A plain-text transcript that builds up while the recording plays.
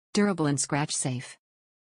Durable and scratch safe.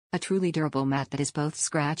 A truly durable mat that is both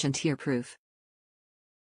scratch and tear-proof.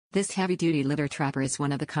 This heavy-duty litter trapper is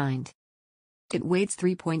one of a kind. It weighs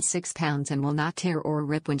 3.6 pounds and will not tear or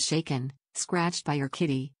rip when shaken, scratched by your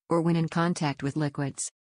kitty, or when in contact with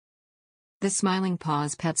liquids. The Smiling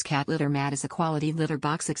Paws Pets cat litter mat is a quality litter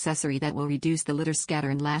box accessory that will reduce the litter scatter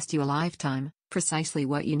and last you a lifetime, precisely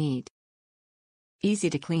what you need. Easy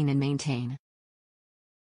to clean and maintain.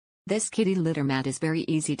 This kitty litter mat is very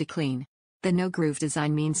easy to clean. The no-groove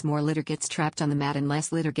design means more litter gets trapped on the mat and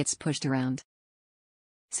less litter gets pushed around.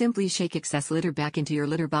 Simply shake excess litter back into your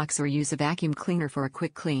litter box or use a vacuum cleaner for a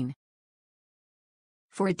quick clean.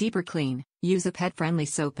 For a deeper clean, use a pet-friendly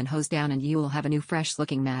soap and hose down and you will have a new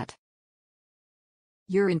fresh-looking mat.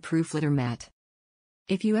 Urine-proof litter mat.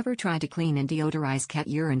 If you ever try to clean and deodorize cat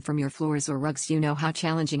urine from your floors or rugs, you know how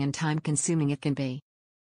challenging and time-consuming it can be.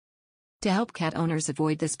 To help cat owners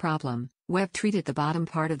avoid this problem, we've treated the bottom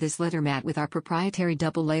part of this litter mat with our proprietary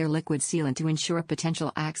double-layer liquid sealant to ensure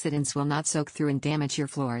potential accidents will not soak through and damage your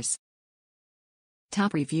floors.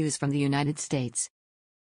 Top reviews from the United States.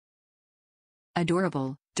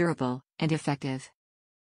 Adorable, durable, and effective.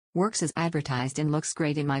 Works as advertised and looks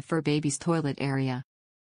great in my fur baby's toilet area.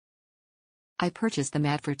 I purchased the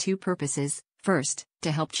mat for two purposes. First,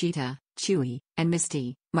 to help Cheetah, Chewy, and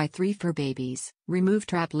Misty, my 3 fur babies, remove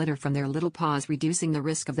trapped litter from their little paws, reducing the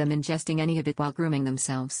risk of them ingesting any of it while grooming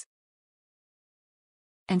themselves.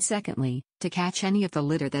 And secondly, to catch any of the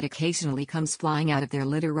litter that occasionally comes flying out of their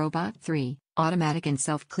Litter Robot 3, automatic and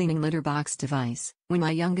self-cleaning litter box device, when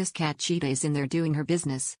my youngest cat Cheetah is in there doing her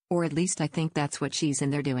business, or at least I think that's what she's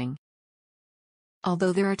in there doing.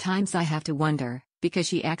 Although there are times I have to wonder, because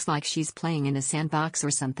she acts like she's playing in a sandbox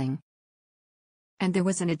or something. And there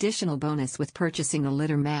was an additional bonus with purchasing the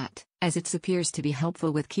litter mat, as it appears to be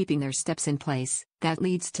helpful with keeping their steps in place, that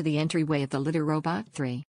leads to the entryway of the Litter Robot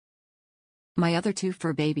 3. My other 2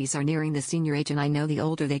 fur babies are nearing the senior age and I know the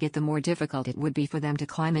older they get the more difficult it would be for them to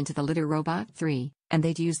climb into the Litter Robot 3, and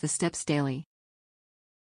they'd use the steps daily.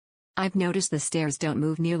 I've noticed the stairs don't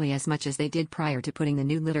move nearly as much as they did prior to putting the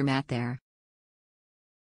new litter mat there.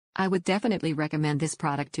 I would definitely recommend this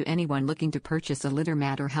product to anyone looking to purchase a litter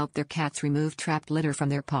mat or help their cats remove trapped litter from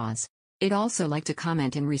their paws. I'd also like to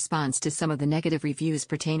comment in response to some of the negative reviews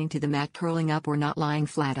pertaining to the mat curling up or not lying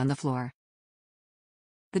flat on the floor.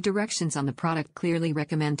 The directions on the product clearly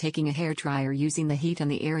recommend taking a hairdryer using the heat on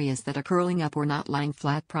the areas that are curling up or not lying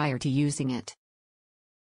flat prior to using it.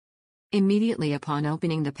 Immediately upon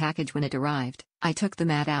opening the package when it arrived, I took the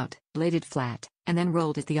mat out, laid it flat, and then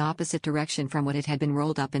rolled it the opposite direction from what it had been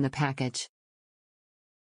rolled up in the package.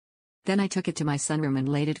 Then I took it to my sunroom and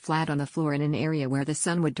laid it flat on the floor in an area where the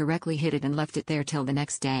sun would directly hit it and left it there till the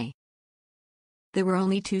next day. There were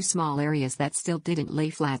only 2 small areas that still didn't lay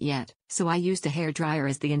flat yet, so I used a hairdryer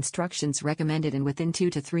as the instructions recommended, and within 2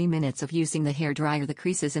 to 3 minutes of using the hairdryer the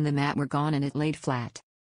creases in the mat were gone and it laid flat.